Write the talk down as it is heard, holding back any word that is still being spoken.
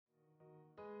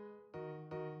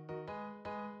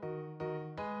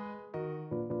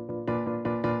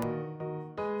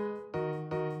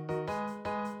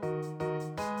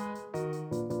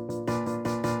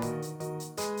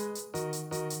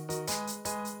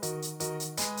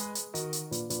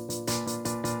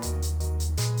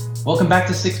Welcome back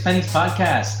to Six Pennies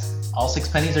Podcast. All six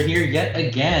pennies are here yet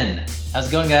again. How's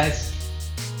it going, guys?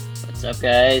 What's up,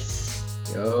 guys?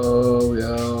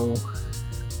 Yo.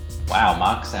 Wow,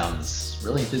 Mock sounds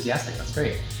really enthusiastic. That's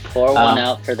great. Pour one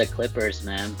out for the Clippers,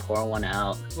 man. Pour one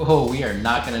out. Oh, we are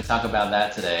not going to talk about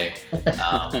that today.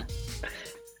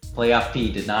 Playoff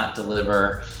P did not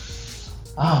deliver.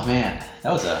 Oh, man,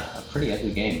 that was a pretty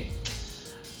ugly game.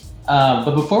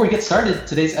 But before we get started,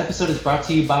 today's episode is brought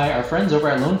to you by our friends over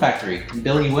at Loan Factory,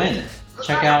 Billy Wynn.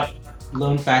 Check out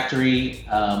Loan Factory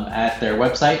at their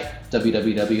website,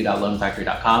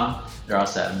 www.loanfactory.com. They're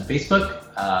also on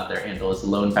Facebook. Their handle is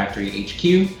Loan Factory HQ.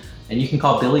 And you can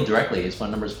call Billy directly. His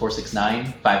phone number is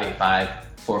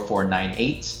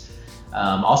 469-585-4498.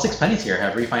 All six pennies here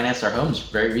have refinanced our homes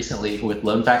very recently with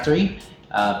Loan Factory.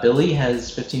 Billy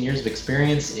has 15 years of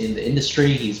experience in the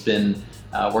industry. He's been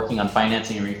working on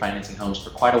financing and refinancing homes for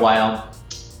quite a while.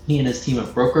 He and his team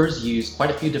of brokers use quite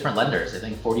a few different lenders. I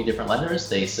think 40 different lenders.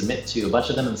 They submit to a bunch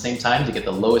of them at the same time to get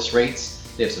the lowest rates.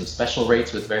 They have some special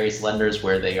rates with various lenders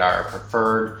where they are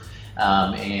preferred.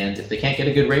 And if they can't get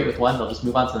a good rate with one, they'll just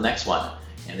move on to the next one.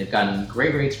 And they've gotten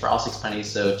great rates for all six pennies.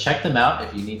 So check them out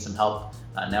if you need some help.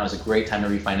 Now is a great time to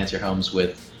refinance your homes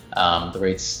with the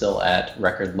rates still at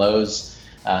record lows.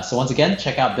 So once again,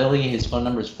 check out Billy. His phone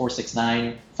number is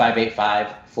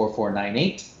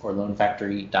 469-585-4498 or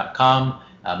loanfactory.com.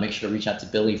 Make sure to reach out to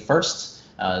Billy first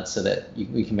so that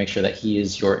we can make sure that he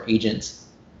is your agent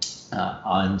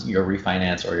on your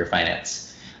refinance or your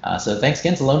finance. So thanks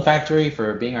again to Loan Factory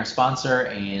for being our sponsor,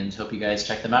 and hope you guys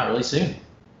check them out really soon.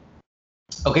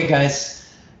 Okay, guys.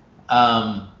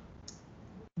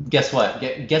 Guess what?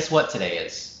 Guess what today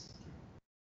is?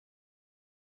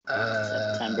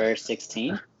 September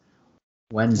 16th?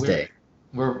 Wednesday.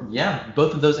 We're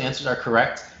both of those answers are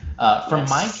correct. From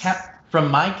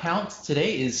my count,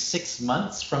 today is 6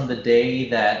 months from the day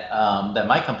that that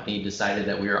my company decided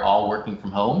that we were all working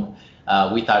from home.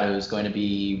 We thought it was going to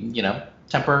be,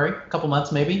 temporary, a couple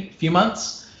months, maybe a few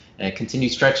months, and it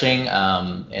continued stretching.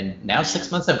 And now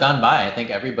 6 months have gone by. I think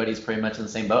everybody's pretty much in the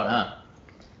same boat, huh?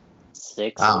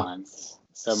 6 months.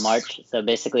 So March. So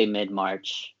basically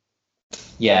mid-March.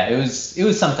 Yeah, it was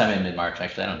sometime in mid-March.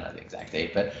 Actually, I don't know the exact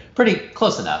date, but pretty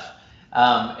close enough.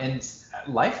 And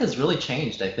life has really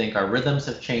changed. I think our rhythms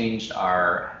have changed.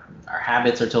 Our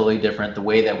habits are totally different. The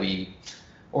way that we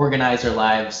organize our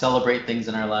lives, celebrate things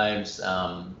in our lives,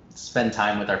 spend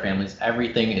time with our families,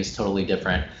 everything is totally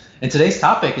different. And today's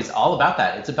topic is all about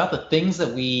that. It's about the things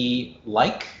that we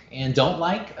like and don't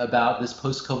like about this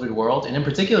post-COVID world, and in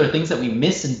particular, things that we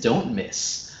miss and don't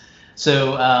miss.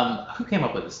 So who came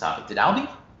up with this topic? Did Albie?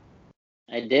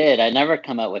 I did. I never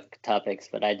come up with topics,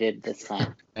 but I did this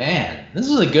time. Man, this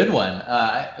was a good one.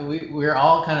 We're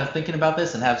all kind of thinking about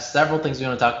this and have several things we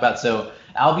want to talk about. So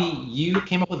Albie, you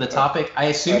came up with a topic. I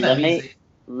assume that means...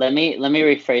 Let me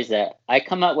rephrase that. I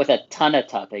come up with a ton of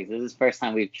topics. This is the first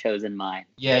time we've chosen mine.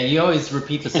 Yeah, you always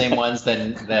repeat the same ones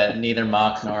that neither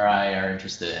Mock nor I are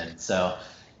interested in. So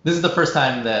this is the first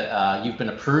time that you've been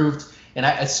approved. And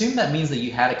I assume that means that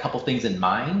you had a couple things in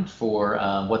mind for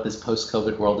what this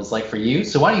post-COVID world is like for you.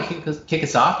 So why don't you kick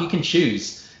us off? You can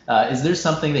choose. Is there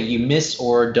something that you miss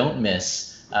or don't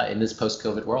miss in this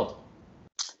post-COVID world?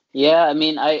 Yeah, I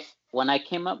mean, when I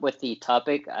came up with the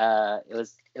topic, it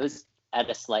was at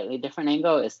a slightly different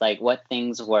angle. It's like what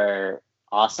things were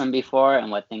awesome before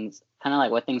and what things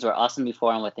were awesome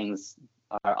before and what things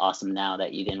are awesome now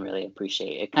that you didn't really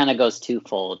appreciate. It kind of goes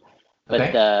twofold. But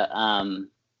Okay.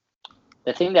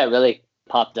 The thing that really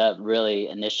popped up really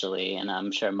initially, and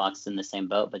I'm sure Mock's in the same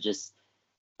boat, but just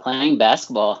playing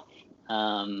basketball.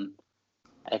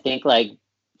 I think like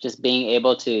just being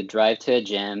able to drive to a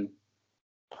gym,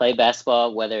 play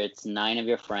basketball, whether it's 9 of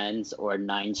your friends or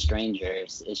 9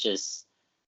 strangers, it's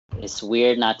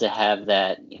weird not to have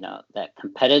that, that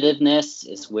competitiveness.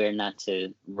 It's weird not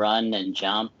to run and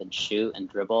jump and shoot and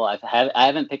dribble. I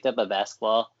haven't picked up a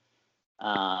basketball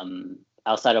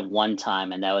outside of one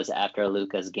time, and that was after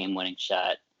Luka's game-winning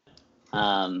shot.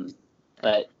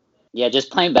 But yeah, just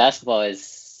playing basketball I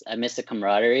miss the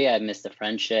camaraderie. I miss the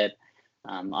friendship.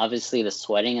 Obviously the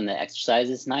sweating and the exercise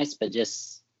is nice, but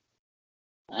just,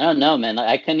 I don't know, man.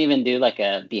 I couldn't even do like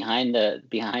a behind the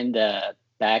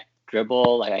back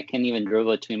dribble. Like I couldn't even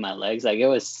dribble between my legs. Like it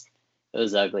was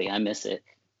ugly. I miss it.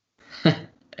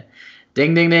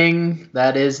 Ding, ding, ding.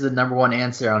 That is the number one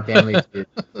answer on Family Feud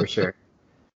for sure.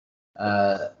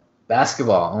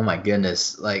 Basketball. Oh my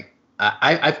goodness. Like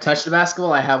I've touched a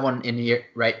basketball. I have one in here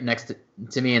right next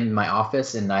to me in my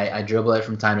office, and I dribble it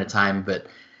from time to time, but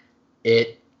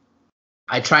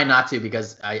I try not to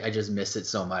because I just miss it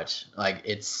so much. Like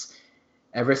it's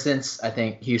ever since I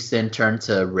think Houston turned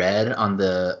to red on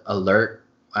the alert,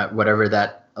 whatever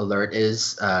that alert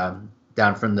is,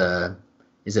 down from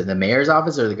is it the mayor's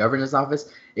office or the governor's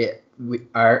office?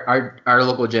 Our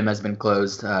local gym has been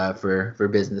closed for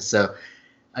business, so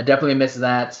I definitely miss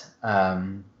that.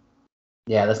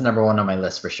 Yeah, that's number one on my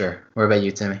list for sure. What about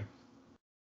you, Timmy?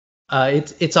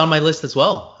 It's on my list as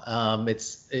well.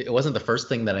 It wasn't the first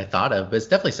thing that I thought of, but it's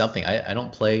definitely something. I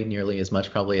don't play nearly as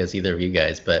much probably as either of you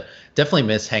guys, but definitely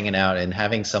miss hanging out and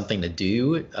having something to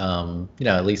do.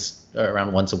 At least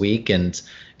around once a week, and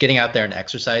getting out there and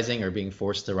exercising or being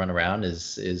forced to run around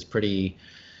is pretty.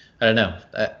 I don't know.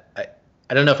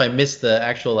 I don't know if I missed the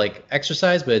actual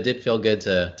exercise, but it did feel good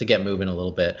to get moving a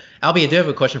little bit. Albie, I do have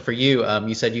a question for you.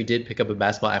 You said you did pick up a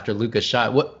basketball after Luka's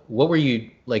shot. What were you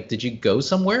like? Did you go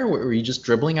somewhere? Were you just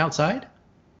dribbling outside?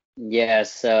 Yeah.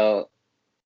 So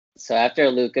after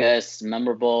Luka's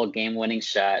memorable game-winning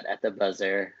shot at the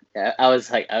buzzer, I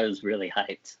was really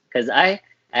hyped because I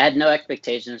had no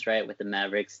expectations, right, with the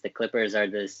Mavericks. The Clippers are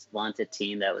this vaunted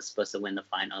team that was supposed to win the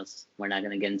finals. We're not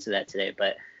going to get into that today,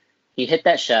 but he hit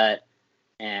that shot.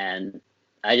 And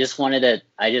I just wanted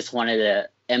to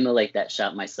emulate that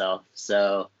shot myself.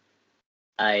 So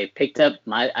I picked up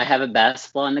I have a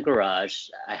basketball in the garage.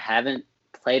 I haven't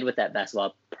played with that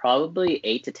basketball probably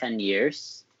 8 to 10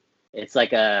 years. It's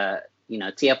like a,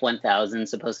 TF1000,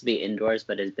 supposed to be indoors,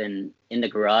 but it's been in the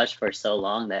garage for so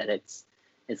long that it's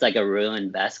like a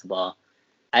ruined basketball.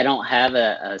 I don't have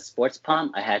a sports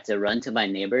pump. I had to run to my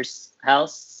neighbor's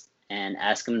house and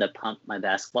ask him to pump my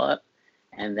basketball up.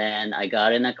 And then I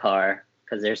got in a car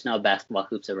because there's no basketball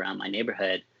hoops around my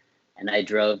neighborhood. And I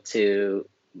drove to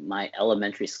my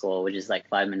elementary school, which is like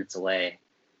 5 minutes away.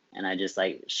 And I just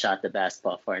shot the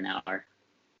basketball for an hour.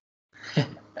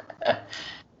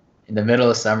 In the middle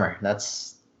of summer.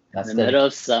 That's in the middle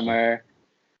of summer.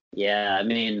 Yeah, I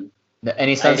mean,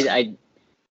 any sunscreen?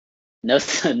 No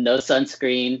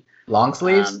sunscreen. Long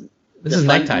sleeves? This is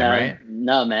nighttime, right?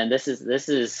 No, man. This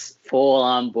is full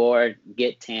on board,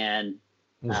 get tan.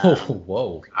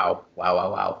 Whoa.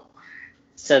 Wow.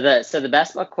 So the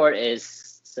basketball court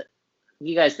is,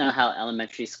 you guys know how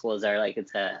elementary schools are.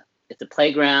 It's a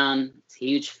playground, it's a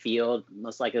huge field,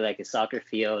 most likely like a soccer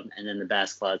field, and then the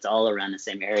basketball, it's all around the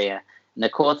same area. And the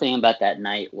cool thing about that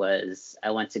night was I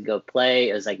went to go play.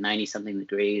 It was 90 something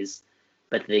degrees,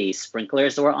 but the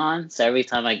sprinklers were on. So every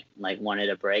time I wanted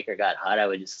a break or got hot, I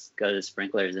would just go to the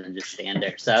sprinklers and just stand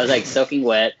there. So I was soaking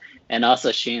wet and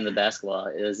also shooting the basketball.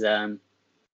 It was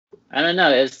I don't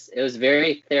know. It was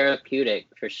very therapeutic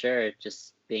for sure.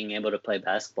 Just being able to play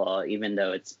basketball, even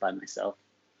though it's by myself.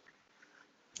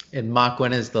 And Mock,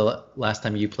 when is the last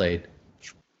time you played?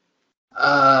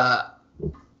 I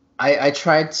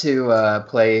tried to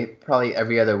play probably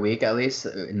every other week at least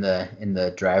in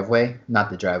the driveway, not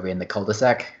the driveway, in the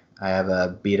cul-de-sac. I have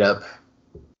a beat up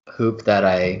hoop that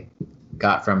I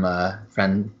got from a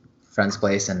friend's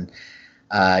place, and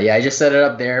I just set it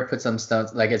up there, put some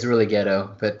stones, it's really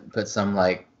ghetto, put some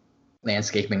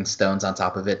landscaping stones on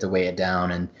top of it to weigh it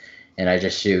down, and I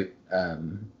just shoot.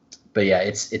 But yeah,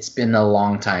 it's been a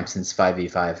long time since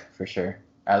 5v5 for sure.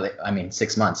 I mean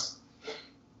 6 months.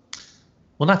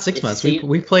 Well, not 6 months.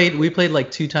 We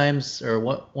played 2 times or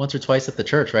once or twice at the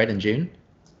church, right, in June?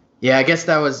 Yeah, I guess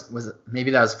that was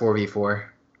 4v4.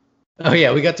 Oh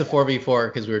yeah, we got to 4v4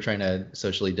 because we were trying to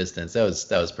socially distance. That was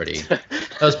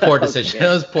poor decision. That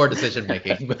was poor decision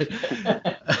making. But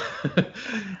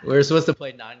we were supposed to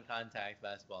play non-contact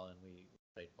basketball, and we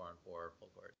played 4-on-4 full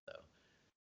court. So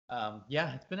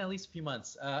it's been at least a few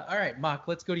months. All right, Mock,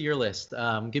 let's go to your list.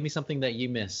 Give me something that you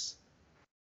miss.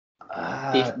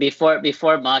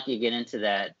 Before Mock, you get into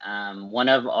that, one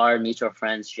of our mutual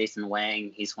friends, Jason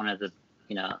Wang, he's one of the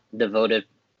devoted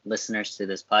listeners to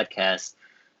this podcast.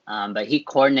 But he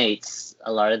coordinates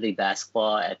a lot of the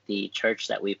basketball at the church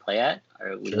that we play at,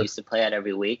 or we used to play at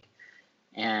every week.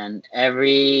 And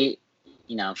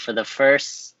for the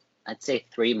first, I'd say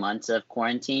 3 months of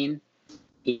quarantine,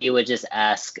 he would just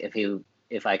ask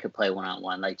if I could play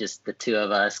one-on-one, just the two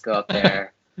of us go up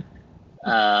there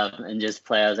and just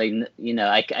play. I was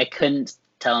I couldn't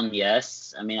tell him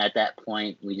yes. I mean, at that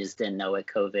point, we just didn't know what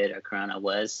COVID or Corona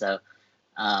was. So,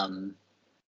 I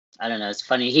don't know. It's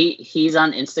funny. He's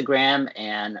on Instagram,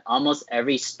 and almost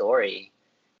every story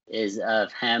is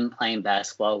of him playing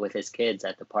basketball with his kids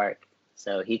at the park.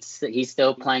 So he's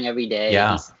still playing every day.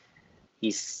 Yeah.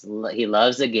 He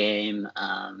loves the game.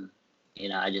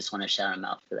 I just want to shout him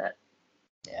out for that.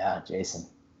 Yeah, Jason.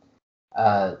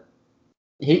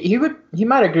 He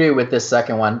might agree with this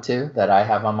second one too that I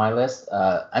have on my list.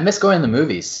 I miss going to the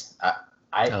movies.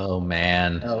 Oh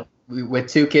man. with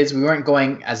 2 kids, we weren't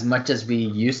going as much as we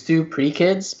used to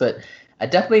pre-kids, but I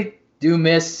definitely do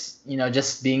miss,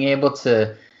 just being able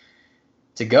to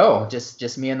go,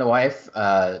 just me and the wife,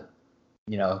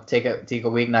 take a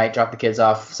weeknight, drop the kids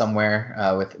off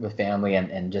somewhere with family,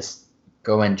 and just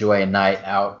go enjoy a night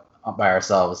out by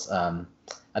ourselves.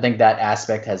 I think that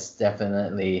aspect has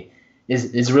definitely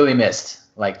is really missed,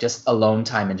 like just alone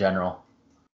time in general.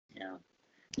 Yeah.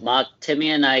 Mark,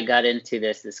 Timmy and I got into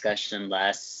this discussion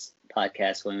last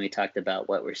podcast when we talked about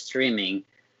what we're streaming.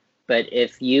 But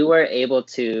if you were able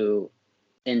to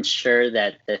ensure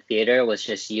that the theater was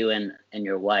just you and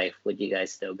your wife, would you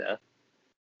guys still go?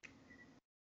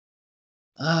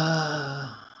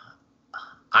 I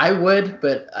would,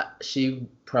 but she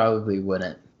probably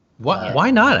wouldn't. Why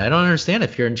not? I don't understand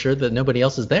if you're insured that nobody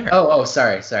else is there. Oh,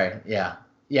 sorry. Yeah.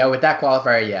 With that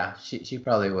qualifier, yeah, she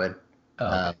probably would.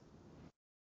 Oh, okay.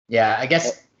 Yeah, I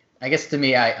guess to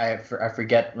me, I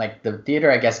forget, like, the theater,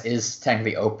 I guess, is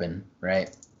technically open, right?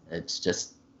 It's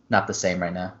just not the same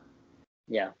right now.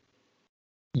 Yeah.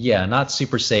 Yeah, not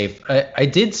super safe. I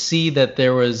did see that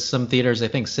there was some theaters, I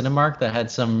think Cinemark, that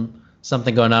had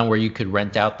something going on where you could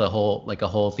rent out a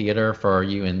whole theater for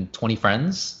you and 20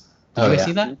 friends. Did you guys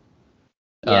see that?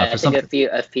 Yeah, I think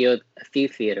a few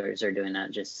theaters are doing that,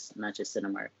 not just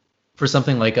Cinemark. For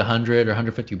something like $100 or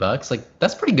 $150, like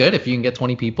that's pretty good if you can get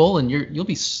 20 people, and you'll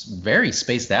be very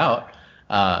spaced out.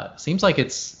 Seems like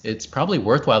it's probably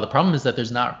worthwhile. The problem is that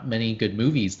there's not many good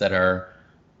movies that are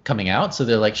coming out, so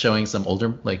they're like showing some older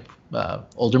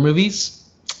movies.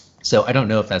 So I don't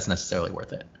know if that's necessarily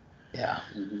worth it. Yeah,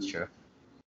 that's true.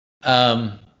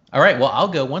 All right, well, I'll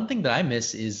go. One thing that I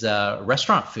miss is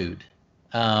restaurant food.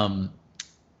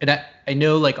 And I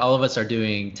know, like, all of us are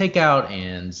doing takeout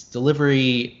and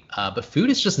delivery, but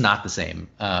food is just not the same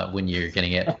when you're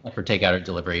getting it for takeout or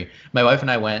delivery. My wife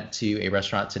and I went to a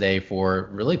restaurant today for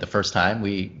really the first time.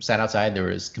 We sat outside. There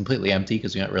was completely empty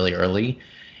because we went really early.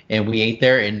 And we ate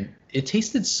there, and it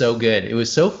tasted so good. It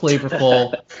was so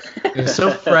flavorful. It was so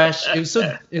fresh. It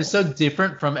was so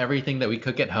different from everything that we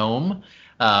cook at home.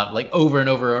 Like over and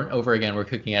over and over again, we're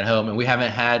cooking at home, and we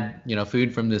haven't had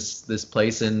food from this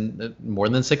place in more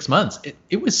than 6 months.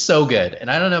 It was so good, and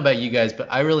I don't know about you guys,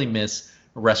 but I really miss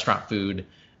restaurant food.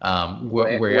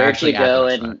 Where'd you go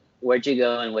and what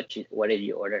did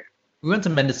you order? We went to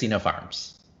Mendocino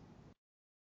Farms.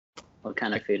 What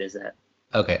kind of food is that?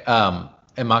 Okay.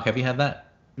 And Mark, have you had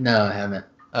that? No, I haven't.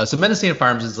 So Mendocino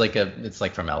Farms is it's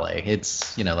like from LA.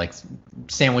 It's like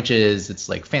sandwiches. It's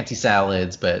like fancy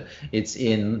salads, but it's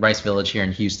in Rice Village here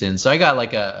in Houston. So I got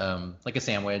like a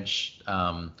sandwich,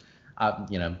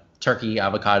 turkey,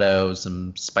 avocado,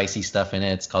 some spicy stuff in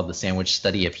it. It's called the Sandwich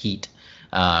Study of Heat.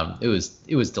 It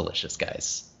was delicious,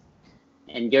 guys.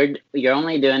 And you're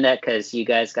only doing that because you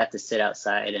guys got to sit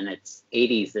outside, and it's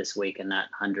 80s this week and not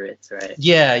hundreds, right?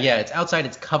 Yeah. It's outside.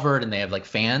 It's covered, and they have like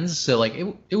fans, so like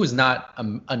it was not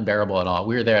unbearable at all.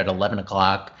 We were there at 11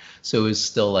 o'clock, so it was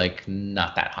still like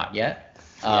not that hot yet.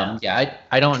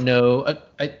 I don't know.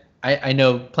 I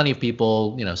know plenty of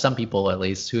people, some people at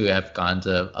least, who have gone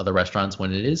to other restaurants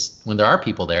when there are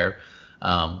people there.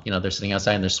 They're sitting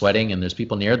outside and they're sweating and there's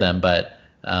people near them, but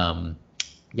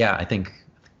I think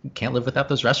can't live without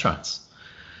those restaurants.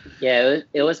 Yeah,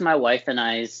 it was my wife and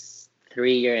I's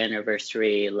 3-year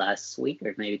anniversary last week,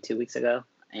 or maybe 2 weeks ago.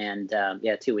 And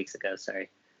 2 weeks ago, sorry.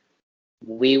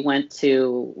 We went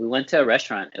to a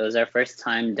restaurant. It was our first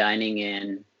time dining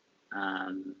in.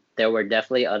 There were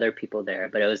definitely other people there,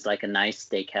 but it was like a nice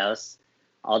steakhouse.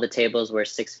 All the tables were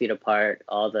 6 feet apart.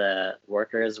 All the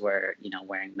workers were,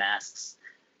 wearing masks.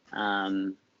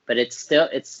 But it's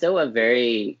still a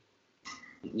very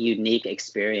unique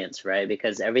experience, right?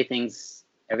 Because everything's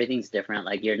different.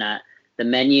 Like the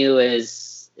menu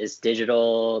is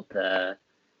digital.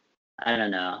 I don't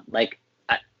know. Like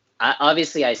I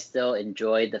obviously I still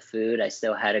enjoyed the food. I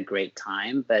still had a great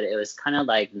time, but it was kind of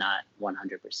like not 100%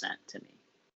 to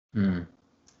me.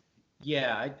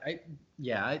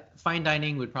 Yeah, fine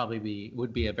dining would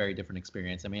be a very different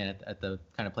experience. I mean, at the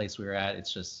kind of place we were at,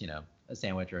 it's just a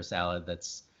sandwich or a salad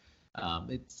that's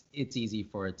it's easy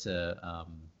for it to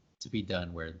be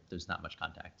done where there's not much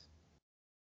contact.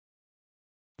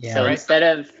 Yeah. So right.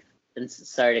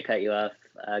 Sorry to cut you off.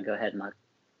 Go ahead, Mark.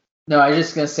 No, I was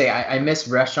just gonna say I miss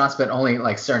restaurants, but only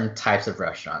like certain types of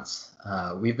restaurants.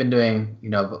 We've been doing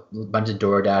a bunch of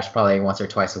DoorDash probably once or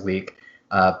twice a week.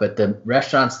 But the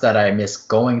restaurants that I miss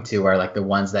going to are like the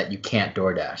ones that you can't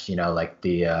DoorDash, like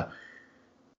the,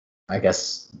 I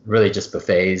guess really just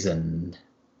buffets and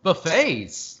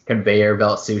Buffets. Conveyor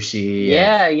belt sushi.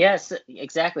 Yeah, yes,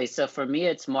 exactly. So for me,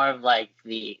 it's more of like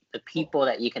the people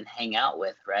that you can hang out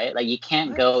with, right? Like you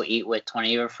can't go eat with 20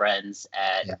 of your friends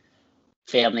at Yeah.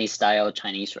 family style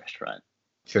Chinese restaurant.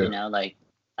 True. You know, like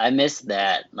I miss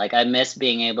that. Like I miss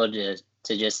being able to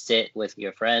just sit with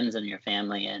your friends and your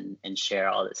family and share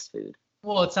all this food.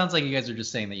 Well, it sounds like you guys are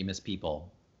just saying that you miss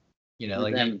people. You know,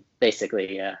 like Then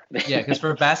basically, yeah. yeah, because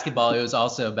for basketball, it was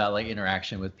also about like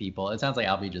interaction with people. It sounds like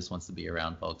Albie just wants to be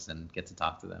around folks and get to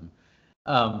talk to them.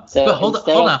 So But hold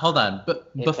instead on.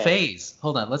 But Okay. buffets.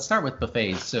 Hold on. Let's start with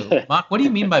buffets. So, Mock, what do you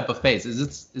mean by buffets?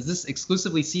 Is this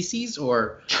exclusively CC's,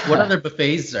 or what other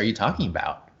buffets are you talking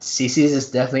about? CC's is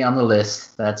definitely on the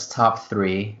list. That's top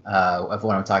 3 of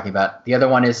what I'm talking about. The other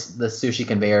one is the sushi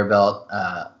conveyor belt.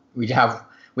 We have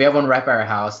one right by our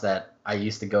house that I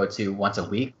used to go to once a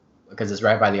week because it's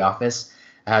right by the office.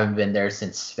 I haven't been there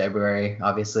since February,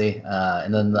 obviously.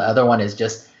 And then the other one is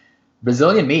just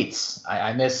Brazilian meats.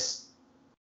 I miss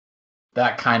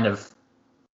that kind of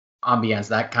ambiance,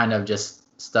 that kind of just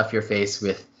stuff your face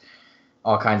with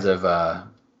all kinds of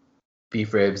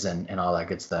beef ribs and all that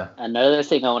good stuff. Another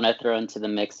thing I want to throw into the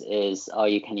mix is all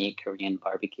you can eat Korean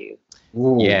barbecue.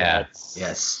 Ooh, Yeah.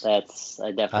 yes.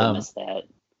 I definitely miss that.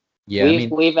 Yeah,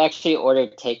 We've actually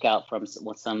ordered takeout from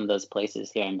some of those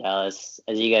places here in Dallas.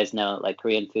 As you guys know, like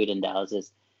Korean food in Dallas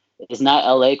is not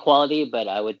LA quality, but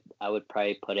I would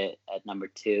probably put it at number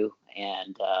 2.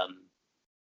 And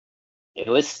it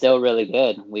was still really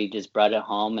good. We just brought it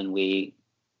home, and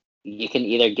you can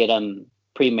either get them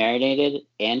pre-marinated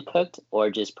and cooked or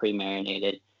just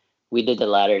pre-marinated. We did the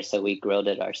latter, so we grilled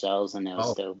it ourselves, and it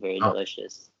was still very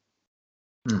delicious.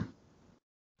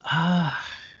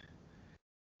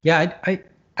 Yeah,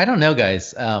 I don't know,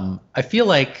 guys. I feel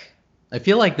like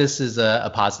this is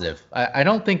a positive. I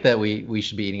don't think that we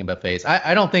should be eating buffets.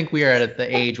 I don't think we are at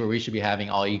the age where we should be having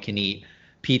all you can eat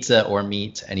pizza or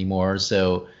meat anymore.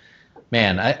 So,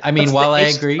 man, I mean, while I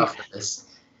agree,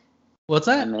 what's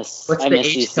that? What's the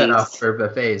age cutoff for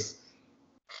buffets?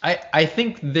 I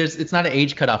think it's not an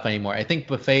age cutoff anymore. I think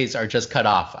buffets are just cut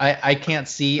off. I can't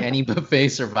see any buffet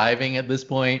surviving at this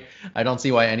point. I don't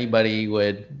see why anybody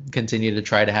would continue to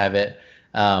try to have it.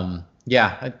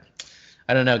 Yeah,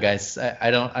 I don't know, guys. I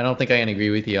don't think I can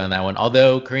agree with you on that one.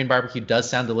 Although Korean barbecue does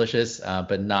sound delicious,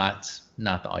 but not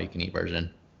the all you can eat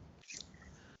version.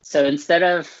 So instead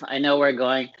of, I know we're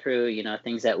going through,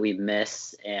 things that we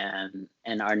miss and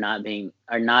are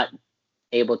not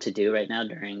able to do right now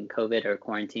during COVID or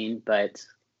quarantine, but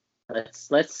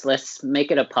let's make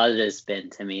it a positive spin.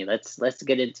 To me, let's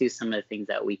get into some of the things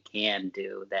that we can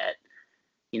do that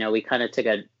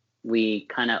we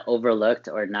kind of overlooked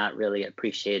or not really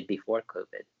appreciated before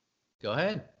COVID. Go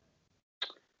ahead.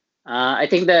 I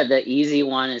think that the easy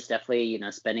one is definitely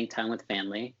spending time with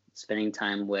family, spending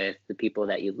time with the people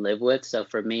that you live with. So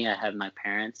for me, I have my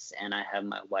parents and I have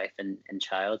my wife and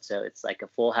child, so it's like a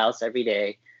full house every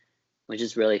day, which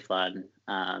is really fun.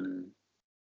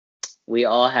 We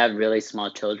all have really small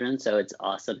children, so it's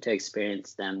awesome to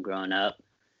experience them growing up.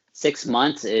 6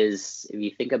 months is, if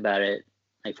you think about it,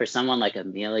 like for someone like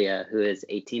Amelia, who is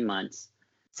 18 months,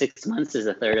 6 months is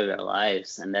a third of their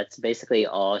lives. And that's basically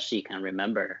all she can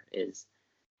remember is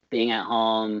being at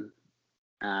home.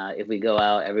 If we go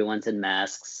out, everyone's in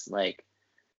masks. Like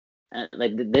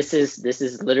this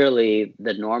is literally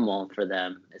the normal for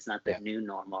them. It's not the new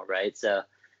normal, right? So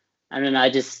I don't know. I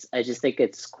just think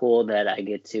it's cool that I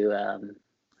get to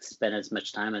spend as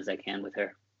much time as I can with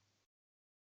her.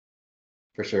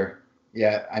 For sure.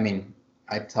 Yeah. I mean,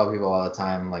 I tell people all the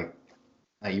time, like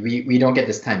we don't get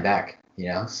this time back,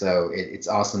 so it's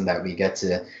awesome that we get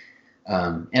to,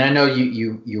 and I know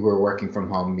you were working from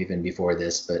home even before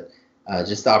this, but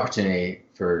just the opportunity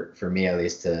for me, at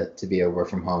least, to be able to work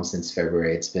from home since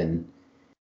February, it's been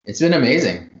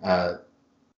amazing.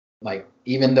 Like,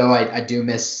 even though I do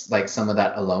miss like some of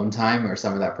that alone time or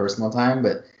some of that personal time,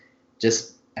 but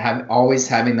just always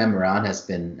having them around has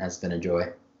been a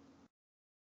joy.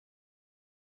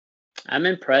 I'm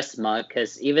impressed, Mug,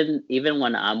 because even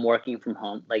when I'm working from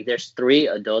home, like there's 3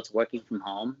 adults working from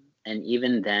home, and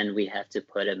even then we have to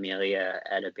put Amelia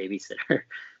at a babysitter.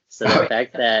 So the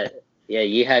fact that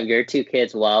you have your 2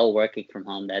 kids while working from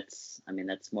home, that's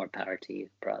more power to you.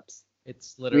 Props.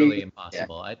 It's literally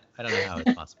impossible. I don't know how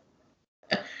it's possible.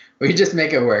 We just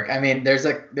make it work. I mean, there's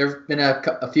been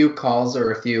a few calls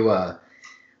or a few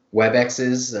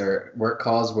WebExes or work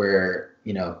calls where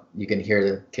you can hear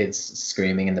the kids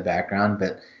screaming in the background,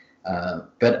 but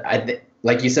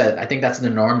like you said, I think that's the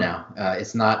norm now.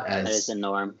 It's not as that is the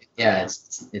norm. Yeah,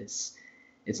 it's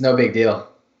no big deal.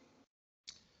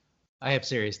 I have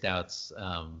serious doubts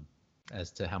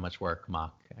as to how much work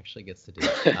Mock actually gets to do.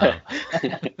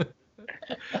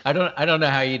 I don't know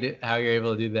how you're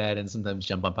able to do that, and sometimes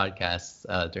jump on podcasts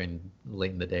during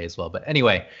late in the day as well. But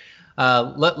anyway,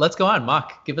 let's go on.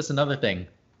 Mock, give us another thing.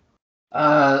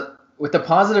 With the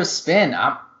positive spin,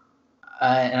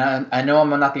 I know I'm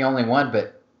not the only one,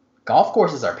 but golf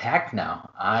courses are packed now.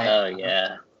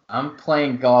 I'm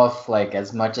playing golf like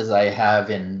as much as I have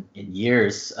in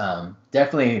years.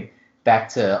 Definitely back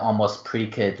to almost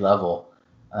pre-kid level.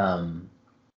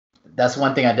 That's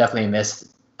one thing I definitely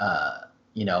missed.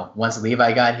 Once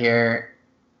Levi got here,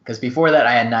 because before that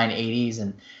I had 980s,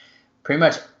 and pretty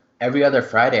much every other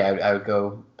Friday I would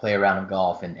go play a round of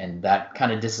golf, and that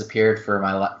kind of disappeared from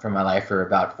my life for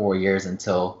about 4 years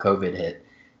until COVID hit.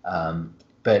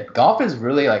 But golf is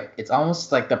really it's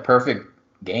almost like the perfect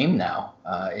game now.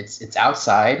 It's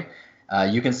outside.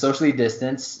 You can socially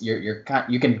distance. You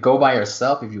can go by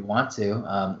yourself if you want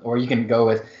to, or you can go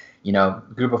with a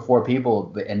group of 4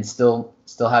 people, and still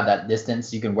have that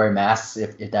distance. You can wear masks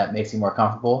if that makes you more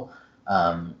comfortable,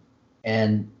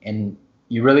 and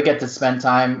you really get to spend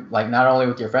time not only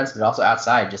with your friends but also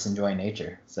outside, just enjoying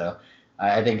nature. So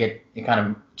I think it kind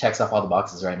of checks off all the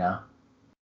boxes right now.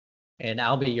 And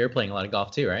Albie, you're playing a lot of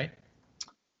golf too, right?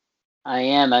 I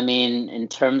am. I mean, in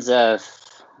terms of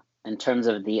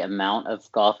the amount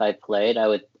of golf I played, I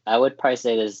would probably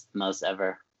say it is the most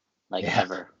ever,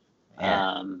 ever.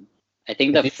 Yeah. I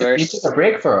think the first. You took a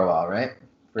break for a while, right?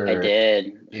 I did.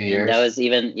 A few years. That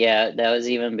was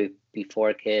even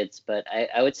before kids. But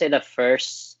I would say the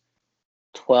first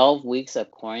 12 weeks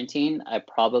of quarantine, I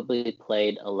probably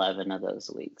played 11 of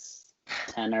those weeks,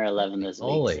 10 or 11 of those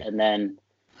weeks, and then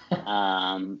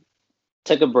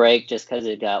took a break just because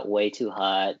it got way too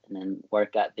hot, and then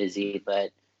work got busy.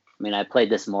 But I mean, I played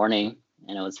this morning,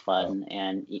 and it was fun.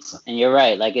 And you're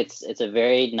right, it's a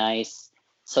very nice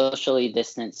socially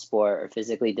distant sport, or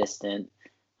physically distant,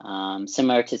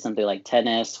 similar to something like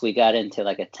tennis. We got into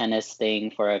a tennis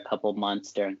thing for a couple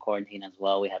months during quarantine as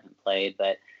well. We haven't played,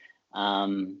 but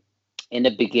in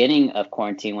the beginning of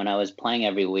quarantine, when I was playing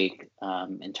every week,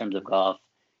 in terms of golf,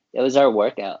 it was our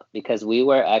workout, because we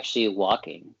were actually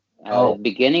walking. At the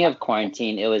beginning of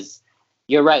quarantine, it was,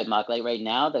 you're right, Mark, right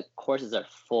now the courses are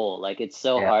full. It's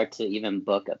so hard to even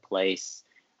book a place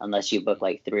unless you book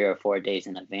 3 or 4 days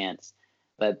in advance.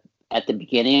 But at the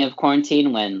beginning of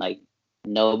quarantine, when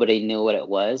nobody knew what it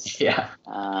was,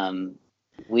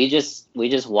 we just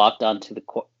walked on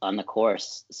the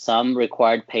course. Some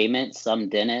required payment, some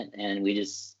didn't, and we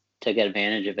just took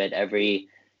advantage of it every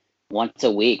once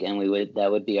a week, and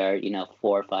that would be our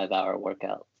 4 or 5 hour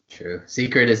workout. True.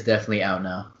 Secret is definitely out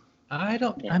now.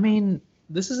 I mean,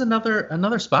 this is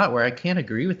another spot where I can't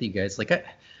agree with you guys.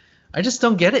 I just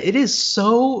don't get it. It is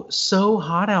so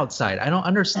hot outside. I don't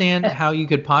understand how you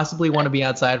could possibly want to be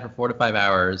outside for 4 to 5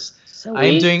 hours. So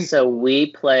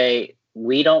we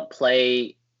don't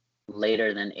play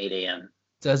later than 8 a.m.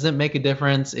 Doesn't make a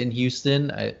difference in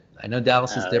Houston. I know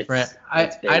Dallas is different. I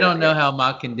don't know how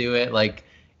Mock can do it.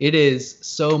 It is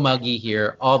so muggy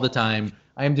here all the time.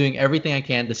 I am doing everything I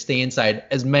can to stay inside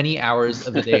as many hours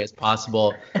of the day as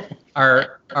possible.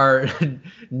 Our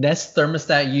Nest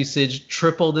thermostat usage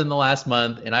tripled in the last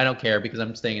month, and I don't care because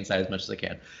I'm staying inside as much as I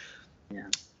can. Yeah.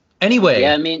 Anyway.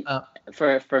 Yeah, I mean,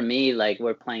 for me,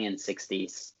 we're playing in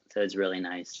 60s, so it's really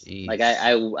nice.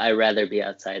 Jeez. I rather be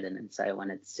outside than inside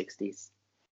when it's 60s.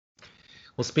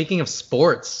 Well, speaking of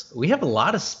sports, we have a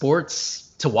lot of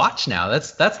sports to watch now.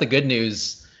 That's the good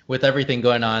news with everything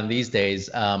going on these days.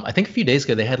 I think a few days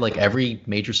ago they had every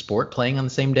major sport playing on the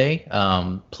same day,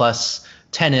 plus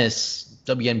tennis,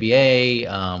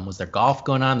 WNBA, was there golf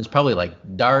going on? There's probably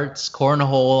darts,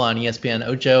 cornhole on ESPN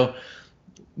Ocho.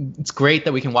 It's great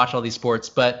that we can watch all these sports,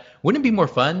 but wouldn't it be more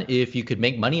fun if you could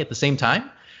make money at the same time?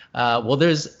 Well,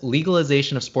 there's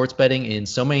legalization of sports betting in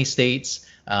so many states.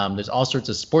 There's all sorts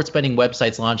of sports betting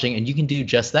websites launching, and you can do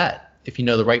just that if you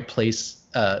know the right place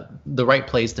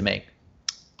to make.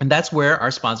 And that's where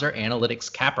our sponsor,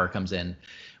 Analytics Capper, comes in.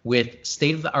 With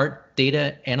state-of-the-art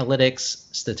data analytics,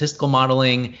 statistical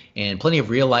modeling, and plenty of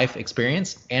real-life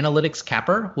experience, Analytics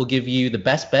Capper will give you the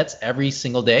best bets every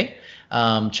single day.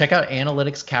 Check out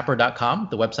analyticscapper.com.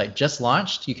 The website just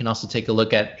launched. You can also take a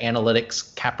look at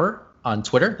Analytics Capper on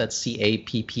Twitter. That's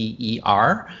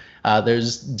CAPPER.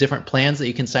 There's different plans that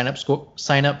you can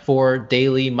sign up for: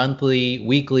 daily, monthly,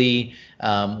 weekly,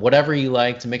 whatever you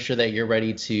like, to make sure that you're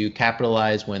ready to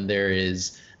capitalize when there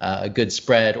is a good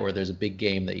spread or there's a big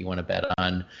game that you want to bet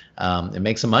on and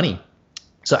make some money.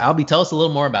 So Albie, tell us a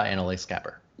little more about Analytics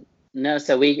Capper. No,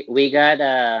 so we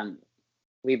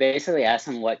basically asked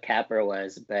him what Capper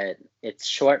was, but it's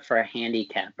short for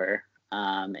handicapper.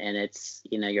 and it's,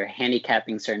 you're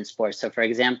handicapping certain sports. So for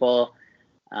example,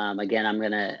 again, I'm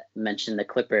going to mention the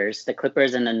Clippers. The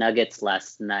Clippers and the Nuggets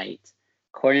last night,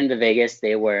 according to Vegas,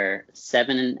 they were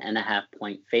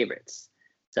 7.5-point favorites.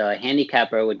 So a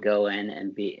handicapper would go in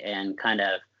and kind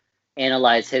of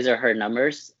analyze his or her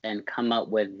numbers and come up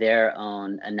with their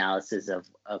own analysis of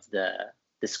the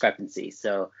discrepancy.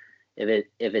 So if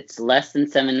it's less than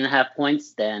 7.5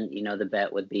 points, then the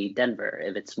bet would be Denver.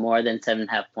 If it's more than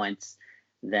 7.5 points,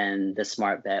 then the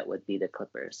smart bet would be the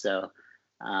Clippers. So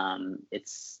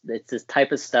it's this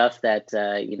type of stuff that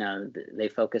they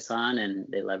focus on, and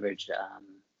they leverage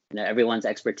everyone's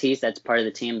expertise. That's part of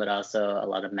the team, but also a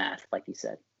lot of math, like you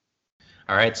said.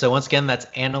 All right. So once again, that's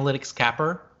Analytics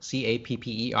Capper,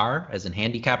 CAPPER, as in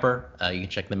handicapper. You can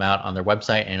check them out on their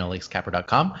website,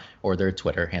 analyticscapper.com, or their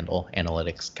Twitter handle,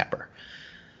 Analytics Capper.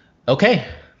 Okay.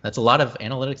 That's a lot of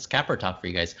Analytics Capper talk for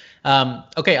you guys.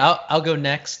 Okay, I'll go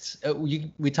next.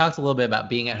 We talked a little bit about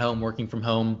being at home, working from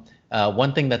home.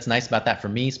 One thing that's nice about that for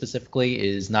me specifically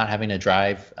is not having to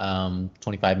drive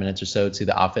 25 minutes or so to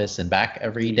the office and back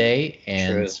every day,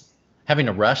 and True. having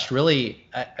to rush. Really,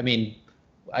 I mean,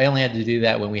 I only had to do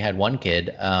that when we had one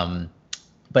kid,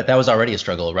 but that was already a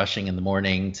struggle, rushing in the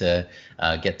morning to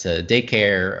get to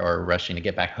daycare, or rushing to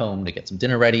get back home to get some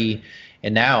dinner ready.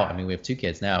 And now, I mean, we have two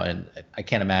kids now, and I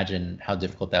can't imagine how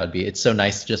difficult that would be. It's so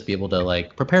nice to just be able to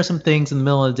like prepare some things in the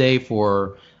middle of the day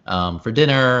for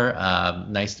dinner.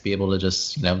 Nice to be able to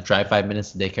just drive 5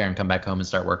 minutes to daycare and come back home and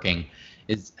start working.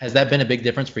 Has that been a big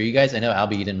difference for you guys? I know,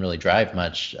 Albie, you didn't really drive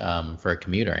much for a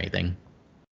commute or anything.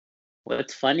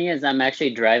 What's funny is I'm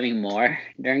actually driving more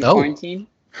during quarantine.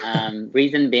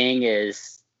 Reason being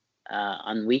is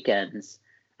on weekends.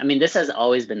 I mean, this has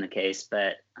always been the case,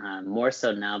 but more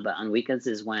so now. But on weekends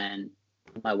is when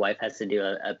my wife has to do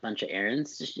a bunch of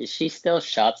errands. She still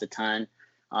shops a ton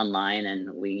online,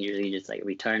 and we usually just like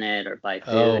return it or buy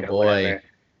food or whatever.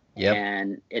 Yep.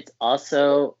 And it's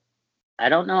also, I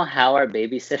don't know how our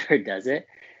babysitter does it,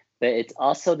 but it's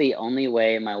also the only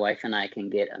way my wife and I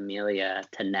can get Amelia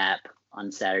to nap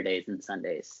on Saturdays and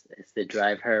Sundays, is to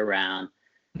drive her around.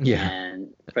 Yeah. And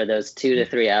for those 2 to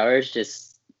 3 hours,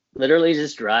 literally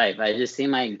just drive. I just see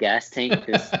my gas tank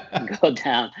just go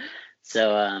down.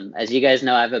 So as you guys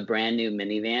know, I have a brand new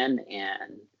minivan,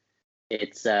 and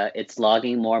it's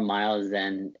logging more miles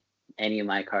than any of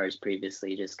my cars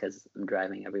previously, just because I'm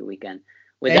driving every weekend.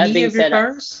 With that being said,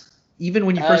 cars? Even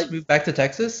when you first moved back to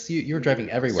Texas, you were driving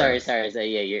everywhere. Sorry.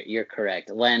 Yeah, you're correct.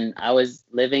 When I was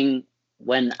in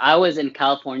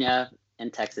California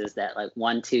and Texas, that like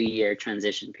 1-2 year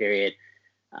transition period,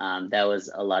 that was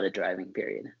a lot of driving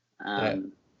period. But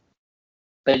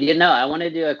I want to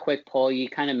do a quick poll. You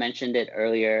kind of mentioned it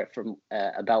earlier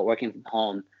about working from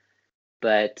home,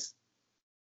 but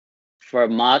for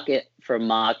Mock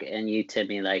and you,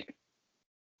 Timmy, like,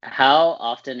 how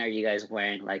often are you guys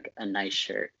wearing like a nice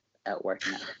shirt at work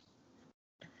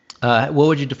now? What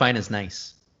would you define as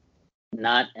nice?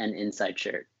 Not an inside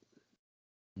shirt.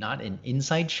 Not an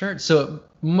inside shirt? So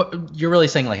you're really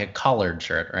saying like a collared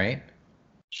shirt, right?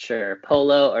 Sure,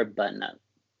 polo or button up.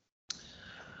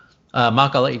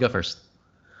 Mock, I'll let you go first.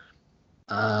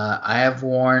 I have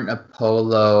worn a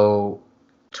polo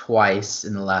twice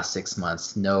in the last 6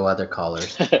 months. No other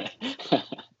collars.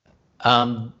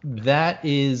 That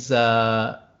is,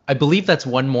 I believe that's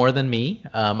one more than me.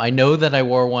 I know that I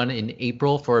wore one in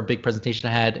April for a big presentation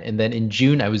I had, and then in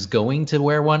June I was going to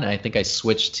wear one, and I think I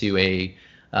switched to a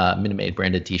Minute Maid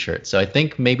branded T-shirt. So I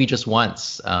think maybe just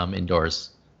once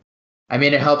indoors. I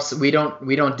mean, it helps. We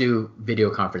don't do video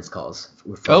conference calls.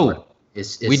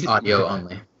 It's audio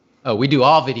only. Oh, we do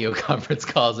all video conference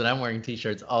calls, and I'm wearing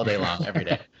T-shirts all day long, every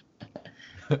day.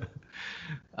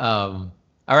 All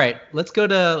right, let's go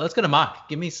to Mock.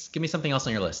 Give me something else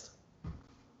on your list.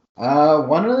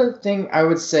 One other thing I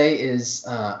would say is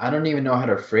I don't even know how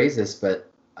to phrase this,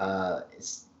 but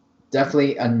it's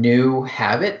definitely a new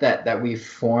habit that we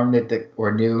formed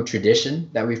or new tradition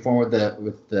that we formed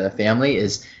with the family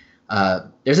is.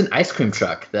 There's an ice cream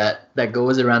truck that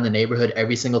goes around the neighborhood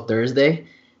every single Thursday,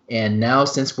 and now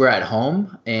since we're at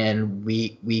home and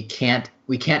we can't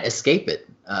escape it,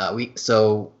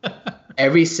 so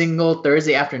every single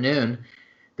Thursday afternoon,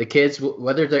 the kids,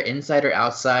 whether they're inside or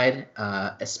outside,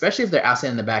 especially if they're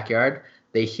outside in the backyard,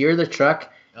 they hear the truck.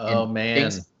 Oh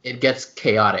man! It gets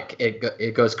chaotic.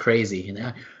 It goes crazy.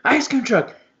 Ice cream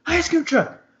truck! We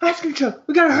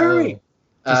gotta hurry!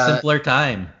 It's a simpler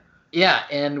time. Yeah,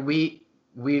 and we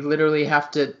literally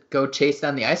have to go chase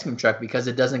down the ice cream truck because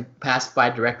it doesn't pass by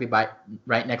directly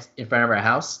right next in front of our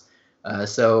house.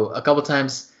 So a couple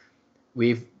times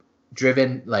we've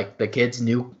driven like the kids'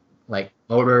 new like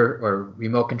motor or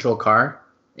remote control car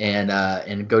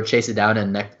and go chase it down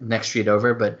in next street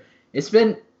over. But it's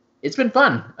been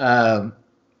fun.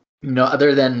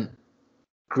 Other than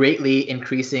greatly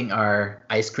increasing our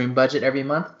ice cream budget every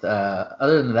month.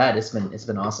 Other than that, it's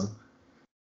been awesome.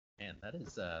 Man,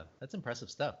 that's impressive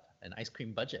stuff. An ice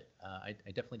cream budget. I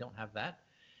definitely don't have that.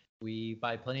 We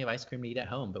buy plenty of ice cream to eat at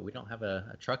home, but we don't have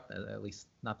a truck, at least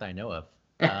not that I know of.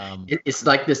 It's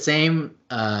like the same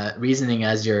reasoning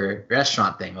as your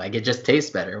restaurant thing. Like it just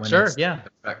tastes better when sure, it's yeah. a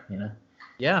truck,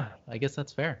 Yeah, I guess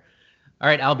that's fair. All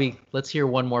right, Albie, let's hear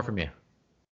one more from you.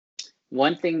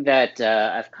 One thing that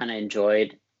I've kind of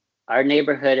enjoyed, our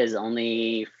neighborhood is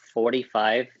only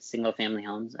 45 single family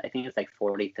homes. I think it's like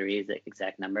 43 is the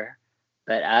exact number.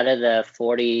 But out of the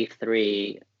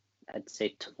 43, I'd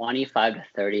say 25 to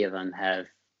 30 of them have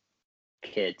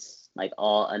kids, like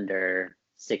all under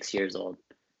 6 years old.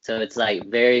 So it's like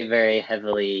very, very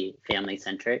heavily family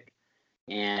centric.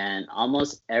 And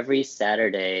almost every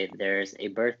Saturday there's a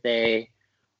birthday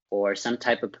or some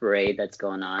type of parade that's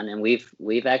going on. And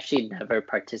we've actually never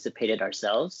participated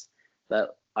ourselves,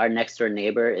 but our next door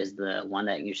neighbor is the one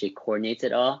that usually coordinates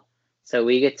it all. So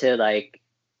we get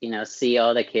to see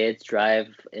all the kids drive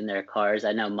in their cars.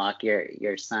 I know Mock,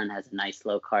 your son has a nice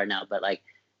low car now, but like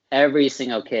every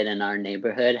single kid in our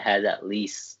neighborhood has at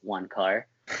least one car.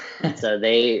 And so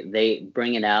they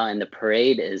bring it out, and the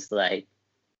parade is like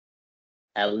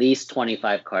at least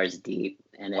 25 cars deep.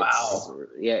 And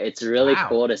it's really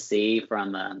cool to see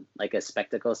from like a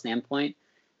spectacle standpoint.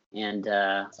 And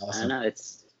awesome. I don't know,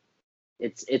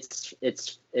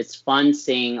 it's fun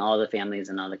seeing all the families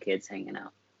and all the kids hanging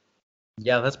out.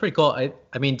 Yeah, that's pretty cool.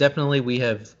 I mean, definitely we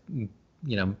have,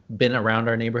 been around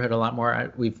our neighborhood a lot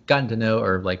more. We've gotten to know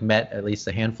or like met at least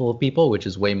a handful of people, which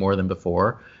is way more than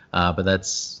before. But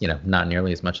that's, not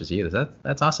nearly as much as you.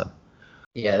 That's awesome.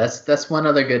 Yeah, that's one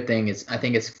other good thing is I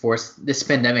think this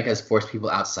pandemic has forced people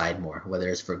outside more, whether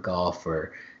it's for golf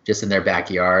or just in their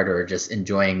backyard or just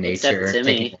enjoying nature.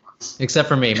 Except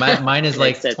for me. Mine is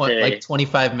like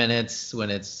 25 minutes when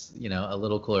it's, a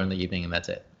little cooler in the evening, and that's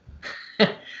it.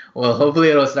 Well, hopefully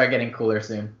it'll start getting cooler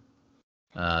soon.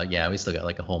 Yeah, we still got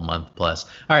like a whole month plus.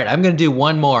 All right, I'm going to do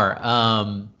one more.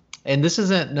 And this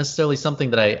isn't necessarily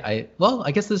something that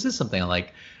I guess this is something I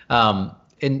like.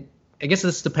 And I guess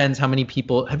this depends how many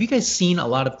people. Have you guys seen a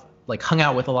lot of, like, hung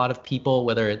out with a lot of people,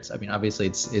 whether it's, obviously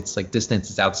it's like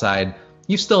distance, it's outside.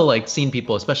 You've still like seen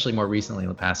people, especially more recently in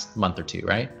the past month or two,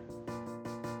 right?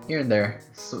 Here and there.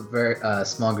 So very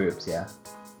small groups, yeah.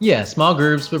 Yeah, small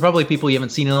groups, but probably people you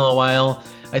haven't seen in a little while.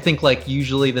 I think like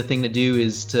usually the thing to do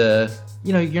is to,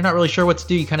 you're not really sure what to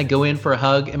do. You kind of go in for a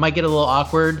hug. It might get a little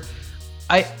awkward.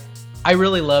 I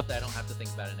really love that I don't have to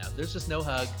think about it now. There's just no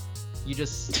hug. You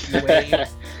wave,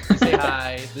 you say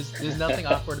hi. There's nothing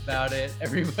awkward about it.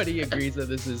 Everybody agrees that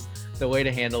this is the way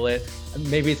to handle it.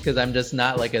 Maybe it's because I'm just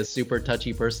not like a super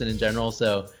touchy person in general.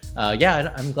 So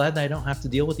yeah, I'm glad that I don't have to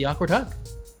deal with the awkward hug.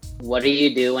 What do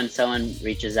you do when someone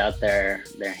reaches out their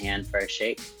hand for a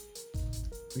shake?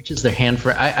 Reaches their hand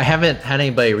for, I haven't had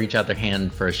anybody reach out their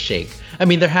hand for a shake. I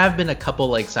mean, there have been a couple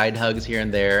like side hugs here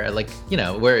and there, like,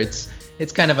 where it's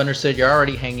kind of understood you're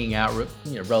already hanging out,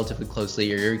 relatively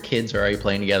closely, or your kids are already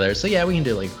playing together. So yeah, we can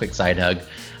do like a quick side hug.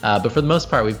 But for the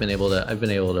most part, I've been able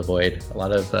to avoid a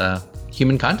lot of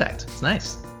human contact. It's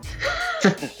nice.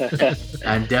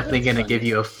 I'm definitely going to give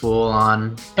you a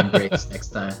full-on embrace next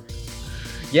time.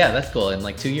 Yeah, that's cool. In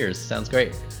like 2 years. Sounds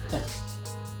great.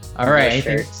 All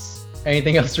right.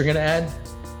 Anything else we're going to add?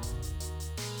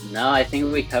 No, I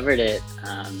think we covered it.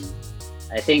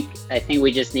 I think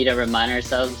we just need to remind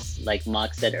ourselves, like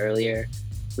Mock said earlier,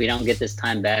 we don't get this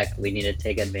time back. We need to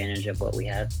take advantage of what we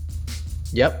have.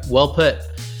 Yep, well put.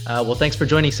 Well, thanks for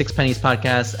joining Six Pennies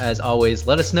Podcast. As always,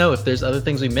 let us know if there's other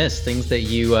things we missed, things that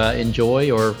you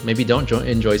enjoy or maybe don't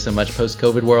enjoy so much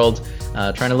post-COVID world.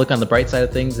 Trying to look on the bright side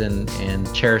of things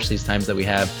and cherish these times that we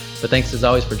have. But thanks as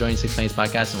always for joining Six Pennies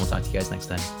Podcast, and we'll talk to you guys next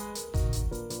time.